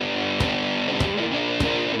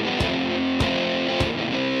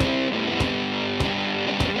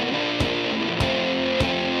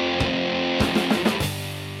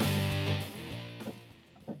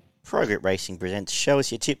ProGroup Racing presents Show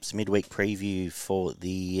Us Your Tips midweek preview for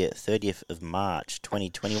the 30th of March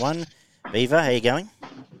 2021. Beaver, how you going?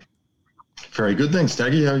 Very good, thanks,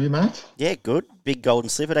 Daggy. How are you, mate? Yeah, good. Big Golden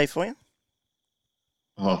Slipper day for you?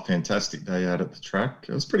 Oh, fantastic day out at the track.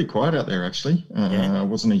 It was pretty quiet out there, actually. Yeah. It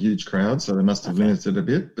wasn't a huge crowd, so they must have limited a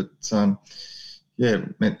bit. But,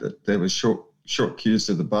 it meant that there was short queues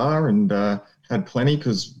to the bar and had plenty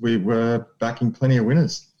because we were backing plenty of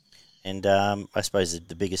winners. And I suppose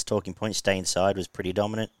the biggest talking point, Stay Inside, was pretty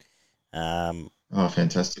dominant.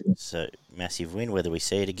 Fantastic. So, massive win. Whether we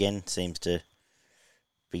see it again seems to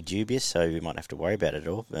be dubious, so we might have to worry about it at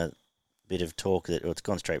all. A bit of talk that it's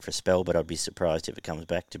gone straight for a spell, but I'd be surprised if it comes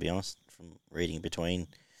back, to be honest, from reading between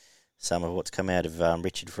some of what's come out of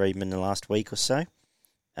Richard Friedman in the last week or so.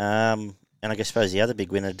 And I suppose the other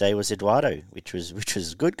big win of the day was Eduardo, which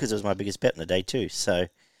was good because it was my biggest bet in the day too. So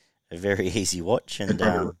a very easy watch and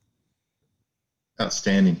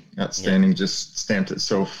outstanding. Yeah. Just stamped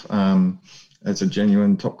itself as a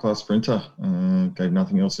genuine top class sprinter. Gave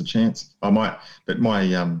nothing else a chance. My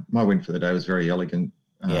win for the day was very elegant.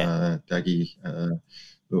 Daggy,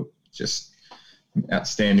 just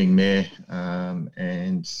outstanding mare,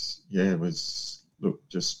 it was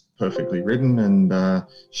just perfectly ridden and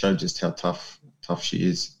showed just how tough she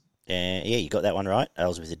is. Yeah, you got that one right. I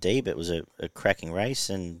was with a D, but it was a cracking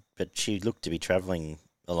race, but she looked to be travelling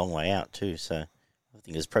a long way out too. So I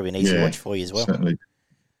think it was probably an easy watch for you as well. Certainly.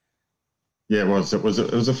 Yeah, it was. It was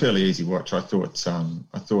a fairly easy watch. I thought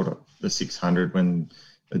the 600 when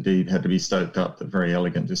Adib had to be stoked up, that Very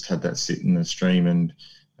Elegant just had that sit in the stream and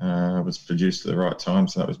was produced at the right time,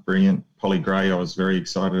 so that was brilliant. Polly Gray I was very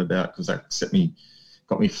excited about because that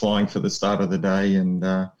got me flying for the start of the day, and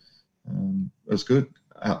it was good.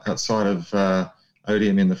 Outside of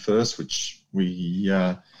Odium in the first, which we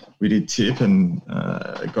did tip and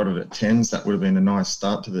got it at tens, that would have been a nice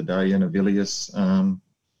start to the day. And Avilius,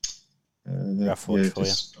 rough watch for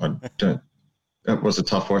you. That was a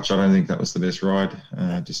tough watch. I don't think that was the best ride.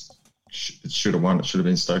 It should have won. It should have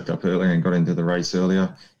been stoked up earlier and got into the race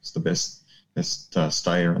earlier. It's the best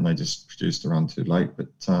stayer, and they just produced the run too late. But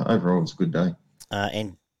overall, it was a good day.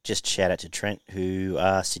 And just shout out to Trent, who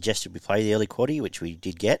suggested we play the early quaddie, which we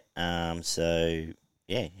did get. Handled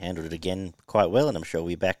it again quite well, and I'm sure we'll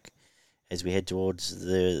be back as we head towards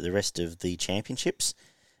the rest of the championships.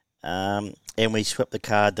 And we swept the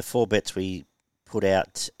card. The 4 bets we put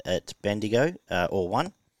out at Bendigo all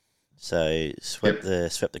won. So swept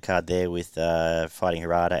the card there with Fighting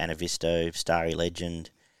Harada, Anavisto, Starry Legend,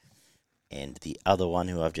 and the other one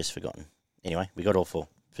who I've just forgotten. Anyway, we got all 4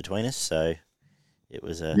 between us, so it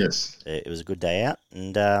was a good day out.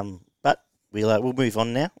 And but we'll move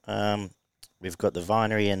on now. We've got the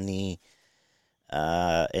Vinery and the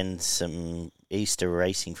and some Easter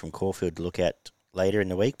racing from Caulfield to look at later in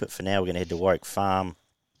the week. But for now, we're going to head to Warwick Farm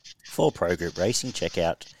for ProGroup Racing. Check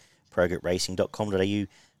out progroupracing.com.au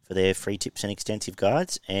for their free tips and extensive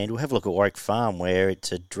guides. And we'll have a look at Warwick Farm, where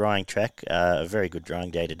it's a drying track, a very good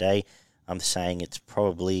drying day today. I'm saying it's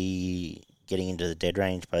probably getting into the dead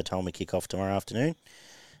range by the time we kick off tomorrow afternoon.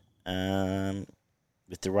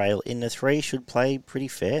 With the rail in the 3, should play pretty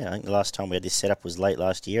fair. I think the last time we had this set up was late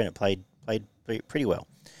last year, and it played pretty well.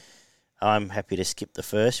 I'm happy to skip the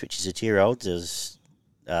first, which is a 2-year-old. There's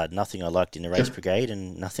nothing I liked in the race brigade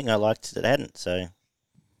and nothing I liked that hadn't, so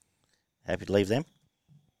happy to leave them.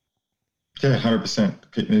 Yeah,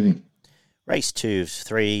 100%. Keep moving. Race 2,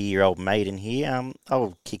 3-year-old maiden here.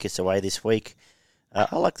 I'll kick us away this week.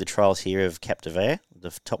 I like the trials here of Captivea,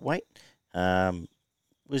 the top weight.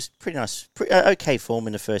 Was pretty nice, okay form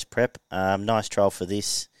in the first prep. Nice trial for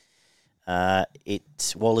this.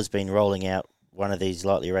 Waller's been rolling out one of these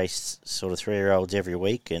lightly raced sort of 3-year-olds every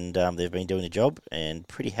week, and they've been doing the job, and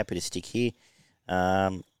pretty happy to stick here.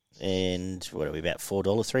 And what are we, about $4,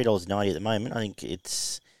 $3.90 at the moment. I think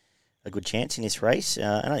it's a good chance in this race.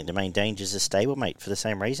 And I think the main danger is a stablemate for the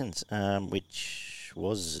same reasons, which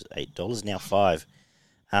was $8, now $5.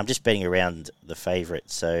 I'm just betting around the favourite,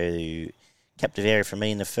 so Captivera for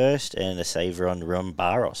me in the first, and a saver on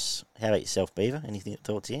Rumbaros. How about yourself, Beaver? Anything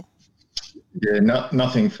thoughts here? Yeah,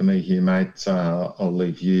 nothing for me here, mate. I'll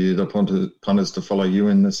leave you, the punters, to follow you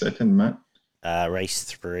in the second, mate. Race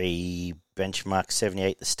 3, Benchmark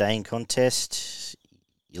 78, the staying contest.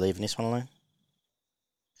 You leaving this one alone?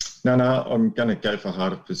 No, I'm going to go for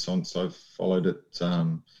Heart of Puissance. I've followed it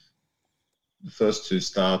the first 2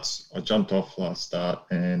 starts. I jumped off last start,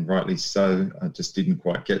 and rightly so. I just didn't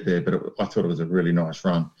quite get there, but I thought it was a really nice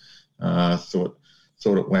run. Thought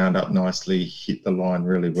it wound up nicely, hit the line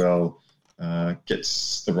really well.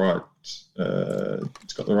 Gets the right.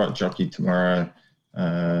 It's got the right jockey tomorrow.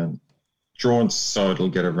 drawn so it'll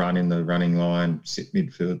get a run in the running line, sit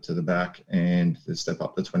midfield to the back, and the step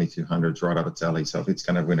up the 2200s right up its alley. So if it's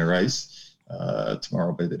going to win a race, tomorrow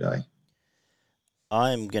will be the day.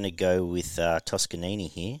 I'm going to go with Toscanini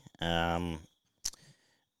here. I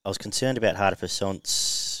was concerned about Heart of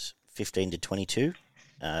Passance 15 to 22.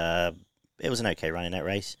 It was an okay run in that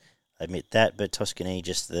race, I admit that, but Toscanini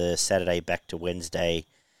just the Saturday back to Wednesday,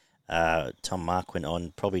 Tom Mark went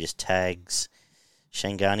on, probably just tags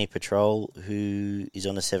Shangani Patrol, who is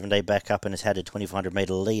on a 7-day back up and has had a 2,400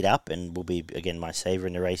 metre lead up and will be, again, my saver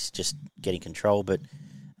in the race, just getting control. But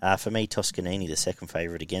for me, Toscanini, the second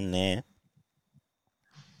favourite again there.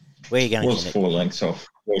 Where are you going? Was 4 lengths off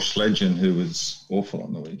Welsh Legend, who was awful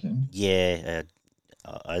on the weekend. Yeah,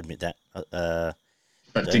 I admit that.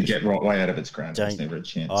 But did get right way out of its ground. There's never a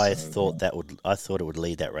chance. I thought it would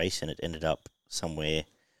lead that race, and it ended up somewhere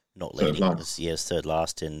not leading. It was third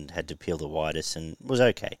last, and had to peel the widest, and was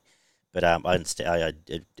okay. But I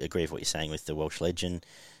agree with what you're saying with the Welsh Legend.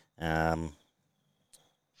 Not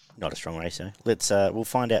a strong race, though. We'll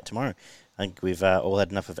find out tomorrow. I think we've all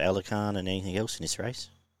had enough of Alakan and anything else in this race.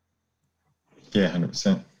 Yeah,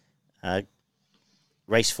 100%.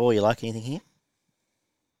 Race 4, you like anything here?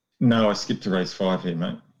 No, I skipped to race 5 here,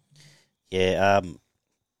 mate. Yeah,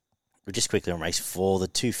 we're just quickly on race 4. The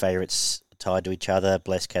two favourites tied to each other.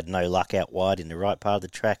 Blesk had no luck out wide in the right part of the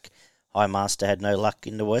track. High Master had no luck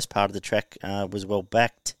in the worst part of the track, was well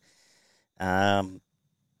backed. I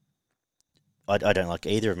don't like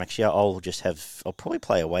either of them, actually. I'll probably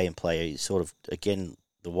play away and play sort of, again,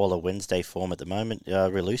 the Waller Wednesday form at the moment.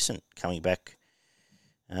 Relucent coming back.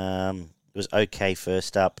 It was okay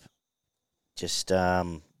first up, just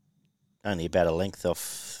only about a length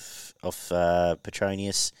off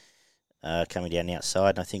Petronius coming down the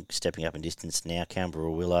outside. And I think stepping up in distance now, Canberra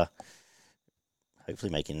Willa,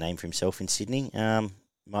 hopefully making a name for himself in Sydney,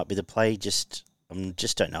 might be the play. Just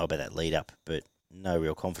don't know about that lead up, but no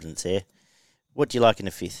real confidence there. What do you like in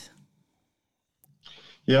the 5th?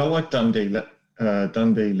 Yeah, I like Dundee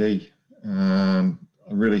Lee.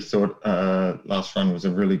 I really thought last run was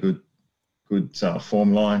a really good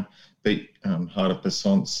form line. Beat Heart of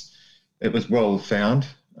Passance. It was well found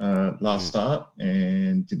last start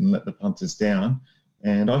and didn't let the punters down.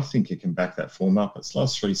 And I think it can back that form up. Its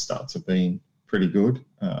last 3 starts have been pretty good.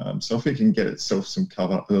 So if it can get itself some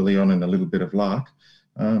cover early on and a little bit of luck,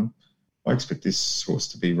 I expect this horse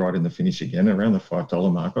to be right in the finish again, around the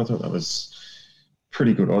 $5 mark. I thought that was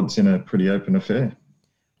pretty good odds in a pretty open affair.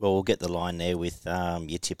 Well, we'll get the line there with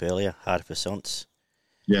your tip earlier, Heart of Passance.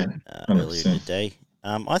 Yeah, earlier in the day.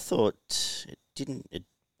 I thought it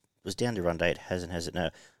was down to run day. It hasn't, has it?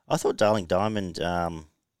 No. I thought Darling Diamond can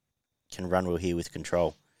run well here with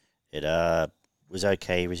control. It was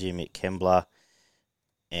okay resuming at Kembla,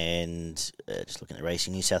 and just looking at the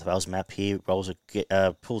Racing New South Wales map here,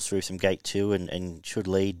 pulls through some gate 2 and should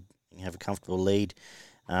lead, have a comfortable lead.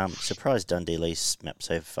 Surprised Dundee Lee's map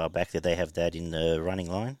so far back that they have that in the running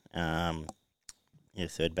line.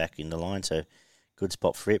 Third back in the line, so good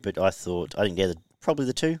spot for it. But I think they're probably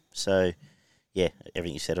the 2. So, yeah,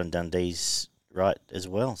 everything you said on Dundee's right as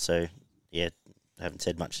well. So, yeah, I haven't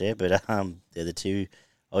said much there, but they're the 2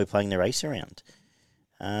 I'll be playing the race around.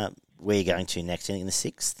 Where are you going to next? Anything in the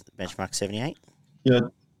 6th, benchmark 78? Yeah,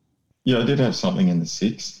 I did have something in the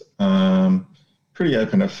 6th. Pretty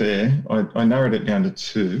open affair. I narrowed it down to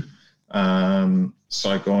 2,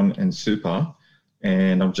 Saigon and Super,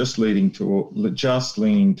 and I'm just leaning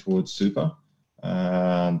towards Super.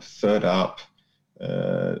 Third up,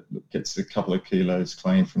 gets a couple of kilos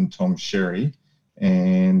clean from Tom Sherry,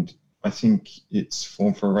 and I think its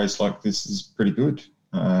form for a race like this is pretty good.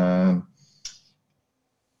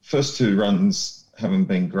 First 2 runs haven't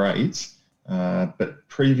been great, but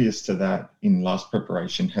previous to that, in last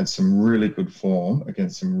preparation, had some really good form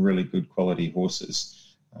against some really good quality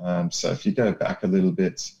horses. So if you go back a little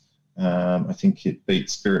bit, I think it beat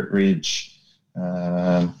Spirit Ridge,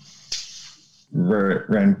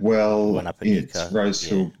 ran well at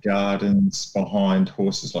Rosehill Gardens behind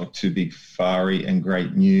horses like Too Big Fari and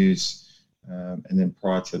Great News. And then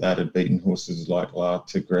prior to that, had beaten horses like La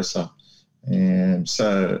Tigressa. And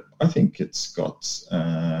so I think it's got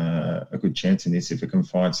a good chance in this if it can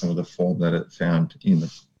find some of the form that it found in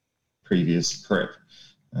the previous prep.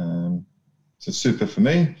 So Super for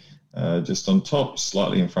me, just on top,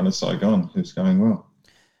 slightly in front of Saigon, who's going well.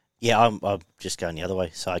 Yeah, I'm just going the other way.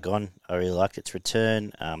 Saigon, I really liked its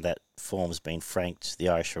return. That form's been franked. The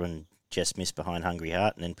Irishman just missed behind Hungry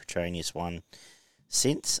Heart, and then Petronius won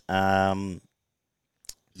since.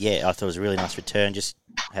 Yeah, I thought it was a really nice return. Just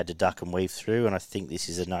had to duck and weave through, and I think this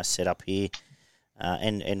is a nice setup here,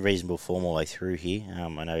 and reasonable form all the way through here.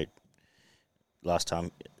 I know last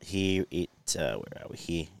time here. Where are we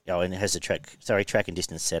here? Oh, and it has the track and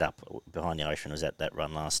distance set up behind the Ocean. Was at that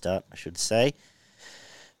run last start, I should say.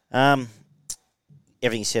 Everything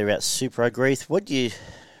you said about Super, I agree with. What do you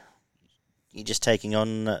just taking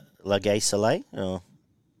on La Gay Soleil? Or?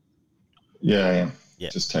 Yeah, I am. Yeah.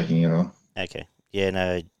 Just taking it on. Okay. Yeah,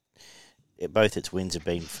 no, both its wins have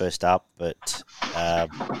been first up, but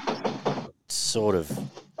sort of,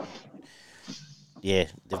 yeah,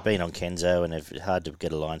 they've been on Kenzo and it's hard to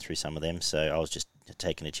get a line through some of them, so I was just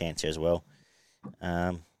taking a chance here as well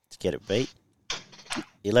to get it beat.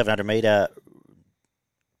 The 1100 metre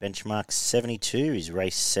benchmark 72 is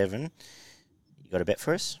race 7. You got a bet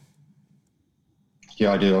for us?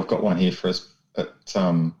 Yeah, I do. I've got one here for us at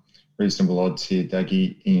reasonable odds here,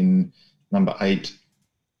 Daggy, in number 8,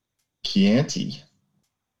 Chianti.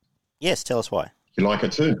 Yes, tell us why. You like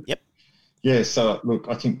it too? Yep. Yeah, so look,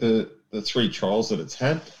 I think the 3 trials that it's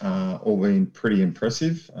had all been pretty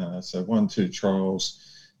impressive. So 2 trials,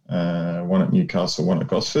 one at Newcastle, one at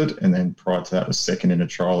Gosford, and then prior to that was second in a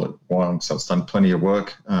trial at Wyong. So it's done plenty of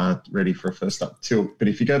work, ready for a first up tilt. But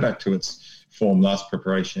if you go back to its form last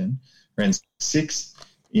preparation, ran 6th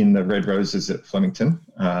in the Red Roses at Flemington,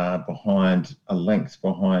 behind a length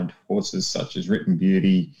behind horses such as Written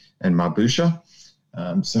Beauty and Marbusha.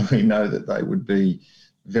 So we know that they would be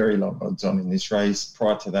very low odds on in this race.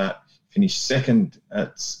 Prior to that, finished second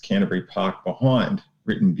at Canterbury Park behind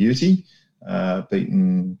Written Beauty,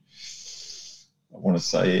 beaten, I want to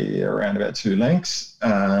say, around about 2 lengths.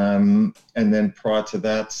 And then prior to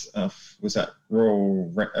that was at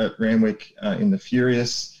Randwick in the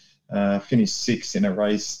Furious, finished 6th in a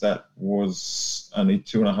race that was only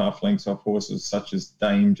 2.5 lengths off horses such as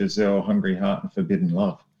Dame, Giselle, Hungry Heart and Forbidden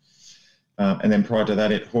Love. And then prior to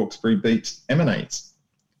that at Hawkesbury beat Emanates.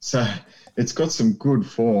 So it's got some good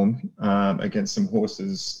form against some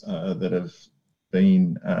horses that have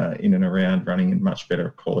been in and around running in much better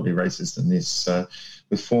quality races than this. So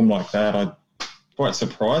with form like that, I'm quite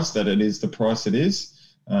surprised that it is the price it is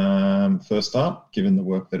first up, given the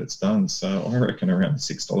work that it's done. So I reckon around the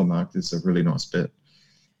 $6 mark is a really nice bet.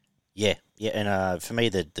 Yeah, and for me,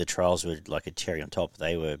 the trials were like a cherry on top.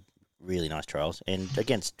 They were really nice trials, and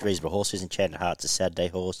against reasonable horses. Enchanted Heart's a Saturday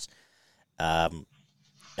horse.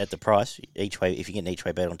 At the price, each way, if you get an each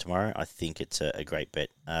way bet on tomorrow, I think it's a great bet.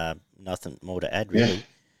 Nothing more to add, really. Yeah.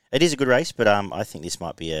 It is a good race, but I think this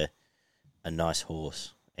might be a nice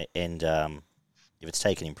horse, and if it's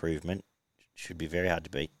taken improvement, it should be very hard to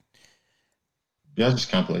beat. Yeah, I just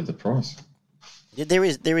can't believe the price. Yeah,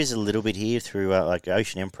 there is a little bit here through like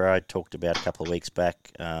Ocean Emperor I talked about a couple of weeks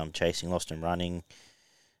back, chasing Lost and Running.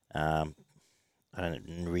 I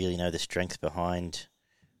don't really know the strength behind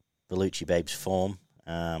Bellucci Babe's form.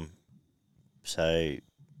 So,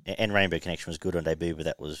 and Rainbow Connection was good on debut, but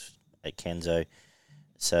that was at Kenzo.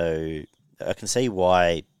 So I can see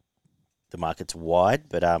why the market's wide,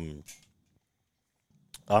 but I'm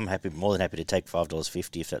more than happy to take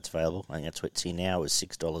 $5.50 if that's available. I think that's what's here now. It was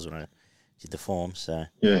 $6 when I did the form. So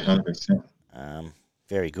yeah, 100%.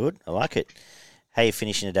 Very good. I like it. How are you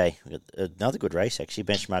finishing today? Another good race, actually.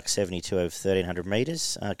 Benchmark 72 over 1,300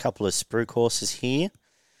 metres. A couple of sprue courses here.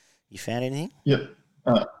 You found anything? Yep.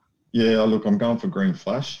 Yeah, look, I'm going for Green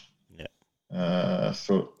Flash. Yeah.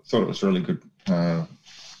 Thought it was really good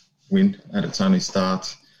win at its only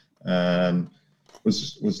start.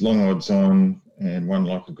 Was long odds on and won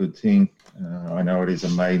like a good thing. I know it is a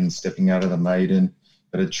maiden stepping out of the maiden,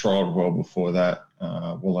 but it trialled well before that.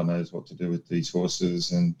 Waller knows what to do with these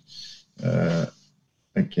horses. And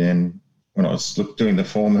again, when I was doing the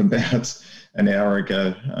form about an hour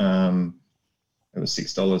ago, it was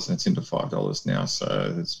 $6 and it's into $5 now.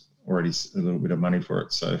 So there's already a little bit of money for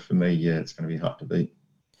it. So for me, yeah, it's going to be hard to beat.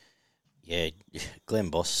 Yeah, Glen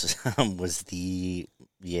Boss was the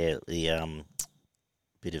bit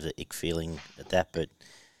of an ick feeling at that, but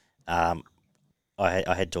I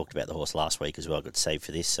had talked about the horse last week as well. I got saved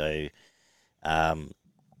for this, so the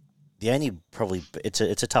only probably it's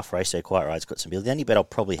a tough race. So quite right, it's got some build. The only bet I'll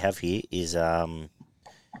probably have here is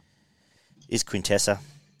Quintessa.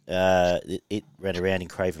 It ran around in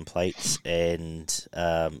Craven Plates and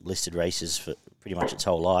listed races for pretty much its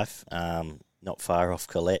whole life. Not far off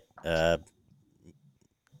Colette,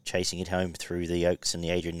 chasing it home through the Oaks and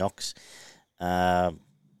the Adrian Knox.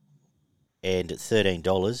 And at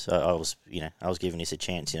 $13, I was giving this a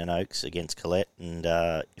chance in an Oaks against Colette, and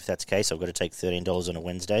if that's the case, I've got to take $13 on a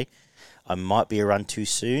Wednesday. I might be a run too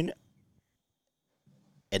soon,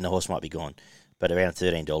 and the horse might be gone. But around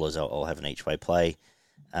 $13, I'll have an each-way play.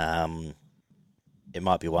 It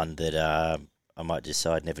might be one that I might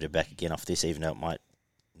decide never to back again off this, even though it might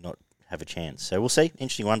not have a chance. So we'll see.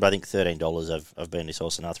 Interesting one, but I think $13. I've been this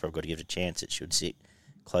horse and Arthur. I've got to give it a chance. It should sit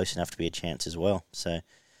close enough to be a chance as well. So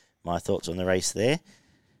my thoughts on the race there.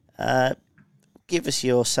 Give us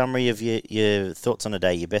your summary of your thoughts on the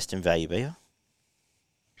day, your best and value, Beaver.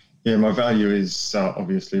 Yeah, my value is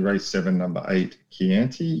obviously race 7, number 8,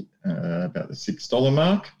 Chianti, about the $6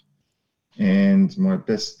 mark. And my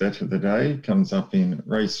best bet of the day comes up in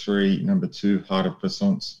race 3, number 2, Heart of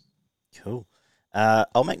Croissants. Cool.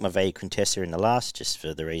 I'll make my value Quintessa in the last, just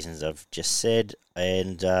for the reasons I've just said.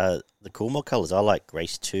 And the Coolmore colours, I like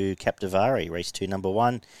race 2, Captivare, race 2, number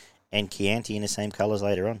 1, and Chianti in the same colours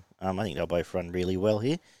later on. I think they'll both run really well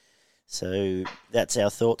here. So that's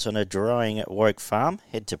our thoughts on a drawing at Warwick Farm.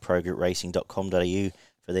 Head to progroupracing.com.au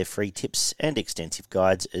for their free tips and extensive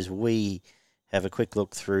guides as we have a quick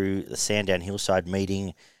look through the Sandown Hillside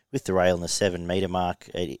meeting with the rail in the 7 metre mark.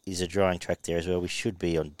 It is a drawing track there as well. We should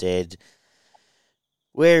be on dead.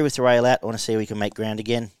 Wary with the rail out. I want to see if we can make ground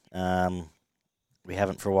again. We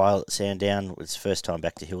haven't for a while at Sandown. It's the first time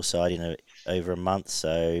back to Hillside in over a month,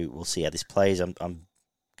 so we'll see how this plays. I'm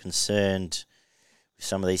concerned with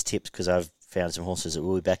some of these tips because I've found some horses that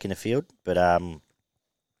will be back in the field, but I'm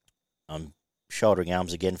shouldering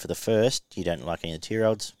arms again for the first. You don't like any of the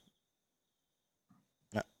 2-year-olds?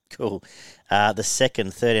 No, cool. The second,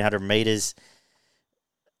 1,300 metres,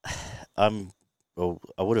 I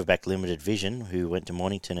would have backed Limited Vision, who went to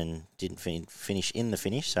Mornington and didn't finish in the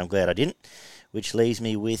finish, so I'm glad I didn't, which leaves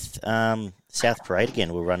me with South Parade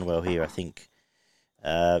again. Will run well here, I think.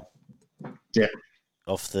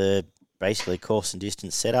 Off the basically course and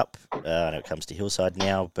distance setup. I know it comes to Hillside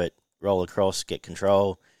now, but roll across, get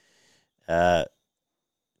control. Matt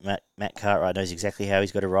Cartwright knows exactly how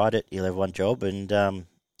he's got to ride it. He'll have one job, and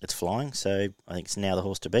it's flying, so I think it's now the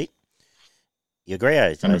horse to beat. You agree,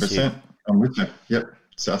 100%. I'm with you. Yep.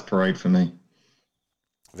 South Parade for me.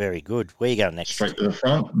 Very good. Where are you going next? Straight to the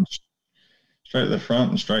front and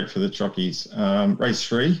straight for the jockeys. Race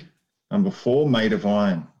 3, number 4, Maid of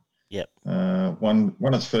Iron. Yep. Won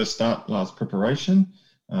its first start last preparation.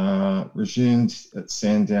 Resumed at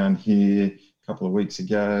Sandown here a couple of weeks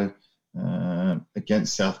ago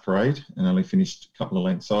against South Parade and only finished a couple of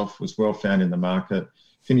lengths off. Was well found in the market.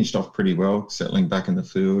 Finished off pretty well, settling back in the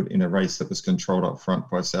field in a race that was controlled up front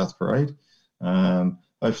by South Parade.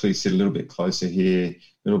 Hopefully sit a little bit closer here, a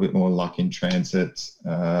little bit more luck in transit.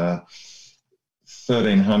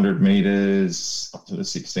 1,300 metres up to the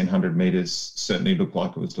 1,600 metres certainly looked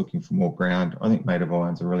like it was looking for more ground. I think Maid of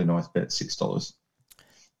Iron's a really nice bet, $6.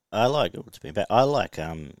 I like it. I like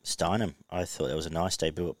Steinem. I thought that was a nice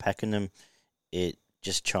debut at Pakenham. It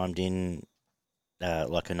just chimed in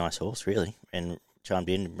like a nice horse, really, and chimed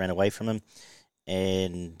in, ran away from him.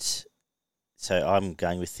 And so I'm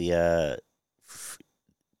going with the...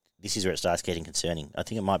 this is where it starts getting concerning. I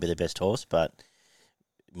think it might be the best horse, but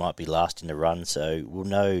it might be last in the run. So we'll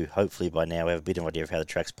know, hopefully by now, we have a bit of an idea of how the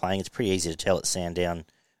track's playing. It's pretty easy to tell at Sandown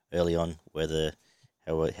early on whether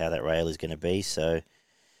how that rail is going to be. So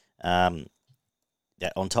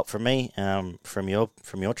that on top from me, from your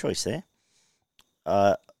choice there.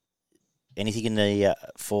 Anything in the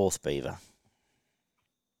fourth, Beaver?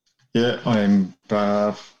 Yeah, I'm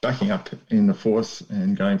backing up in the fourth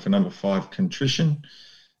and going for number 5, Contrition.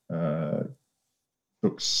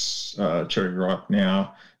 Looks cherry ripe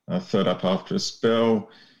now, third up after a spell.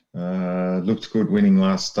 Looked good winning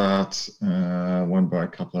last start, won by a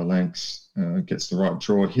couple of lengths. Gets the right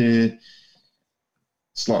draw here.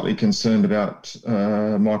 Slightly concerned about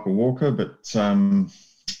Michael Walker, but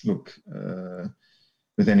look,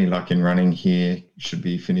 with any luck in running here, should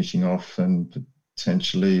be finishing off and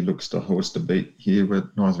potentially looks the horse to beat here with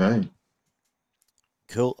nice value.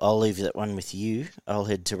 Cool. I'll leave that one with you. I'll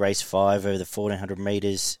head to race 5 over the 1,400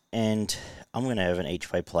 metres, and I'm going to have an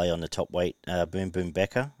each-way play on the top weight, Boom Boom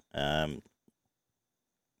Becker.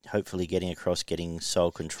 Hopefully getting across, getting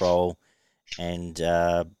sole control, and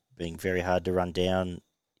being very hard to run down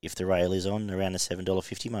if the rail is on around the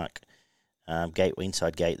 $7.50 mark.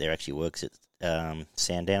 Inside gate there actually works at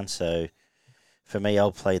Sandown, so for me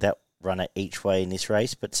I'll play that runner each way in this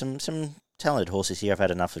race, but some talented horses here. I've had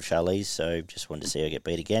enough of Charlize, so just wanted to see her get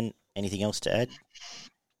beat again. Anything else to add?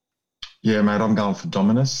 Yeah, mate, I'm going for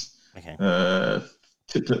Dominus. Okay.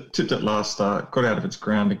 Tipped it last start, got out of its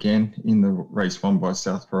ground again in the race won by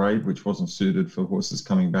South Parade, which wasn't suited for horses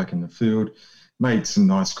coming back in the field. Made some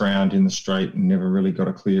nice ground in the straight and never really got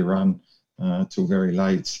a clear run till very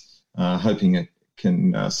late. Hoping it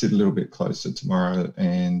can sit a little bit closer tomorrow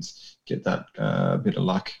and get that bit of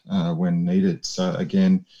luck when needed. So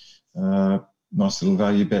again, nice little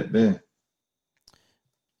value bet there.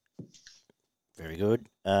 Very good.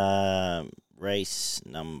 Race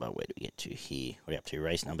number, where do we get to here? What are you up to?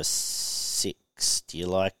 Race number 6. Do you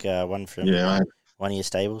like one from one of your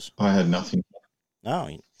stables? I had nothing. No,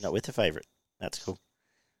 you're not with the favourite. That's cool.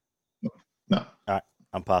 No. All right,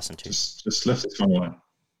 I'm passing to. Just left it from line.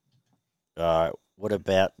 All right, what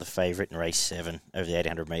about the favourite in race 7 over the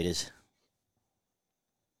 800 metres?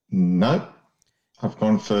 No. I've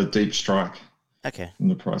gone for Deep Strike. Okay. From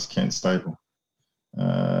the Price Kent stable.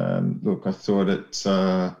 Look, I thought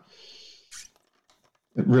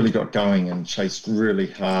it really got going and chased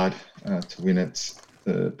really hard to win at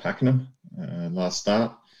the Pakenham last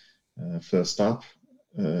start, first up.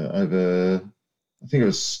 Over, I think it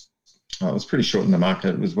was pretty short in the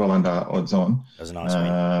market. It was well under odds on. That was a nice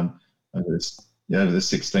win. Over the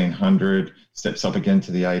 1600, steps up again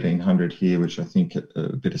to the 1800 here, which I think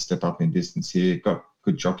a bit of step up in distance here. Got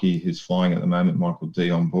good jockey who's flying at the moment, Michael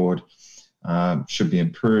D on board. Should be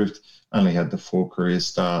improved. Only had the 4 career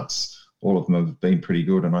starts. All of them have been pretty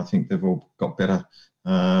good, and I think they've all got better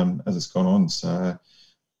as it's gone on. So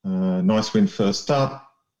nice win first up.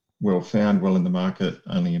 Well found, well in the market.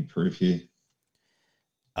 Only improve here.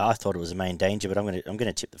 I thought it was a main danger, but I'm going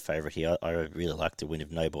to tip the favourite here. I really like the win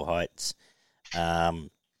of Noble Heights. Gate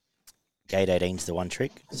 18's the one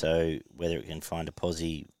trick, so whether it can find a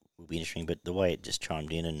posse will be interesting. But the way it just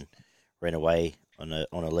chimed in and ran away on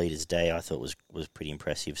a leader's day, I thought was pretty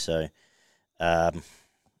impressive. So I'll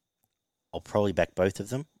probably back both of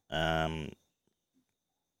them,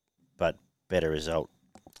 but better result.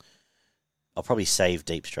 I'll probably save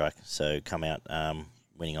Deep Strike, so come out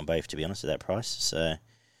winning on both, to be honest, at that price. So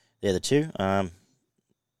they're the two.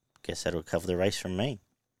 Guess that'll cover the race from me.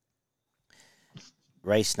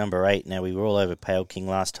 Race number 8. Now, we were all over Pale King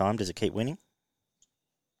last time. Does it keep winning?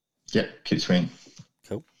 Yeah, keeps winning.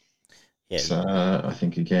 Cool. Yeah. So I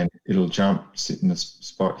think again it'll jump, sit in the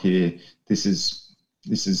spot here. This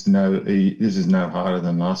is no harder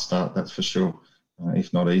than last start, that's for sure,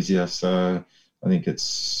 if not easier. So I think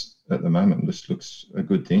it's at the moment this looks a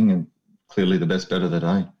good thing and clearly the best bet of the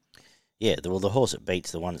day. Yeah, the horse that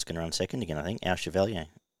beats the one that's going to run second again, I think, Our Chevalier.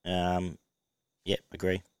 Yeah,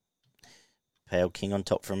 agree. Pale King on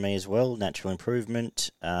top from me as well. Natural Improvement.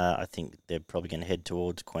 I think they're probably going to head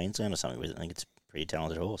towards Queensland or something with it. I think it's a pretty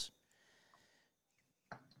talented horse.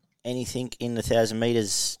 Anything in the 1,000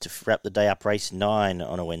 metres to wrap the day up? Race 9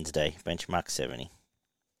 on a Wednesday. Benchmark 70.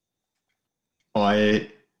 I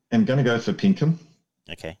am going to go for Pinkham.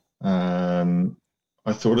 Okay.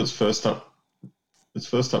 I thought its first up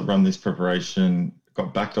run this preparation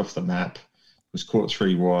got backed off the map, was caught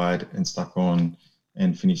 3 wide and stuck on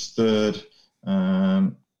and finished third.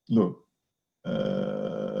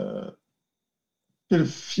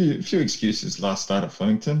 Few excuses last start at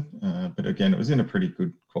Flemington, but again, it was in a pretty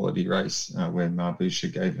good quality race where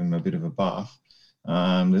Marbusha gave him a bit of a bath.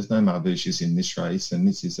 There's no Marbushas in this race, and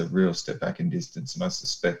this is a real step back in distance, and I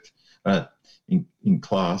suspect in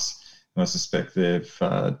class, and I suspect they've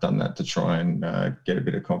done that to try and get a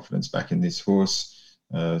bit of confidence back in this horse.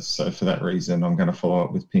 So for that reason, I'm going to follow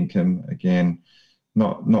up with Pinkham again.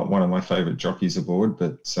 Not one of my favourite jockeys aboard,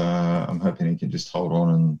 but I'm hoping he can just hold on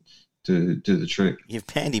and do the trick. You've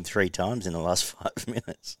panned him 3 times in the last 5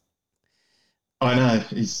 minutes. I know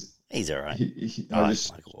he's all right.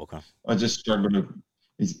 Michael Walker. I just struggle to.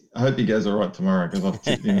 I hope he goes all right tomorrow because I've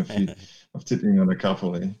tipped him I've tipped him on a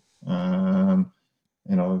couple here, and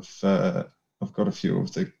I've got a few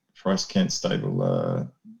of the Price Kent stable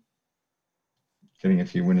getting a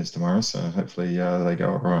few winners tomorrow. So hopefully they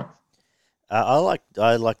go all right. I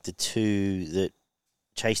like the 2 that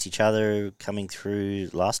chased each other coming through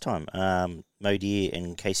last time. Modir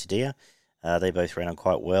and Quesadilla. They both ran on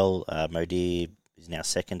quite well. Modir is now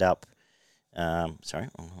second up. Sorry.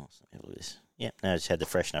 It's had the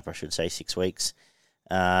freshen up, I should say, 6 weeks.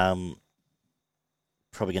 Probably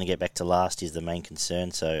going to get back to last is the main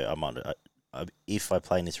concern. So if I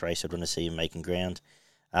play in this race, I'd want to see him making ground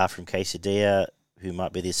from Quesadilla, who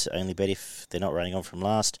might be this only bet if they're not running on from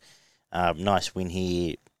last. Nice win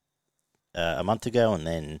here a month ago, and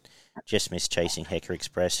then just missed chasing Hecker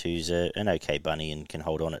Express, who's an okay bunny and can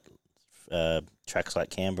hold on at tracks like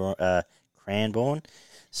Cranbourne.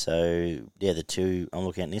 So, yeah, the 2 I'm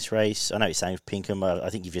looking at in this race. I know you're saying Pinkham, I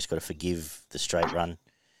think you've just got to forgive the straight run.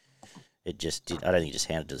 It just did. I don't think it just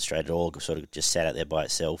handed to the straight at all. Sort of just sat out there by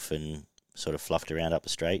itself and sort of fluffed around up the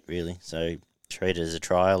straight, really. So, treat it as a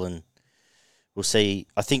trial, and we'll see.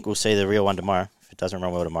 I think we'll see the real one tomorrow. If it doesn't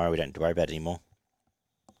run well tomorrow, we don't have to worry about it anymore.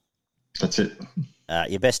 That's it.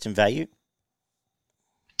 Your best in value?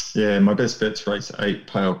 Yeah, my best bet's race 8,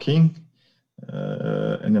 Pale King.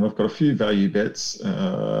 And then I've got a few value bets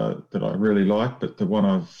that I really like, but the one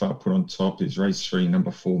I've put on top is race 3,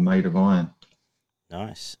 number 4, Maid of Iron.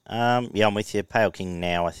 Nice. Yeah, I'm with you. Pale King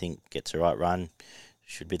now, I think, gets the right run.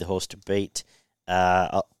 Should be the horse to beat.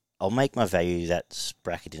 I'll make my value that's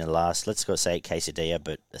bracketed in the last. Let's go say Quesadilla,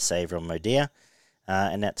 but a saver on Modea.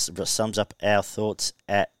 And that sums up our thoughts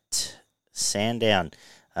at Sandown.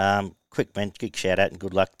 Quick shout out and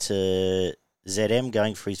good luck to ZM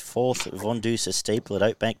going for his 4th Von Duser steeple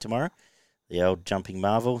at Oakbank tomorrow. The old jumping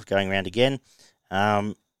marvel going around again.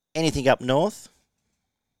 Anything up north?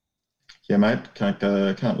 Yeah, mate.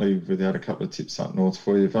 Can't leave without a couple of tips up north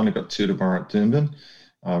for you. I've only got 2 tomorrow at Doomben.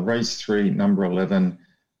 Race 3, number 11,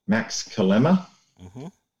 Max Kalema. Mm-hmm.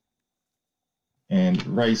 And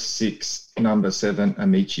race 6, number 7,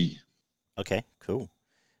 Amici. Okay, cool.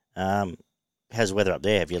 How's the weather up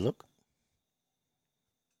there? Have you a look?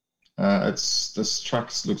 This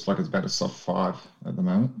track looks like it's about a soft 5 at the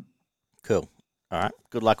moment. Cool. All right.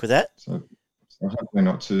 Good luck with that. So hopefully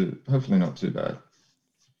not too bad.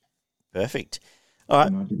 Perfect. All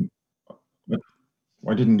right.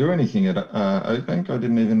 I didn't do anything at Oakbank. I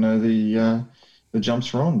didn't even know the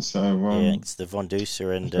jumps were on. So yeah, it's the Von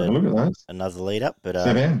Duser and look at those. Another lead up, but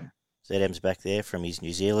ZM's back there from his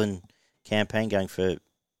New Zealand campaign, going for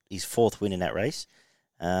his 4th win in that race.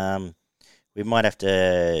 We might have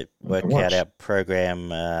to work out our program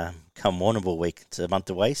come Warrnambool week. It's a month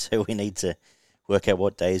away, so we need to work out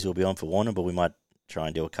what days we'll be on for Warrnambool. We might try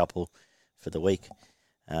and do a couple for the week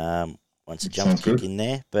once the jumps kick in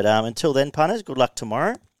there. But until then, punters, good luck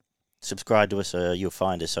tomorrow. Subscribe to us. You'll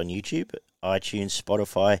find us on YouTube, iTunes,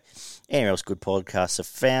 Spotify, anywhere else good podcasts are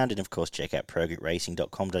found. And, of course, check out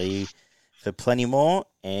progretracing.com.au for plenty more.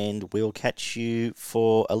 And we'll catch you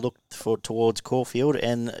for a look towards Caulfield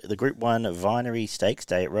and the Group 1 Vinery Stakes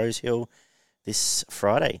Day at Rosehill this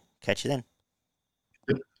Friday. Catch you then.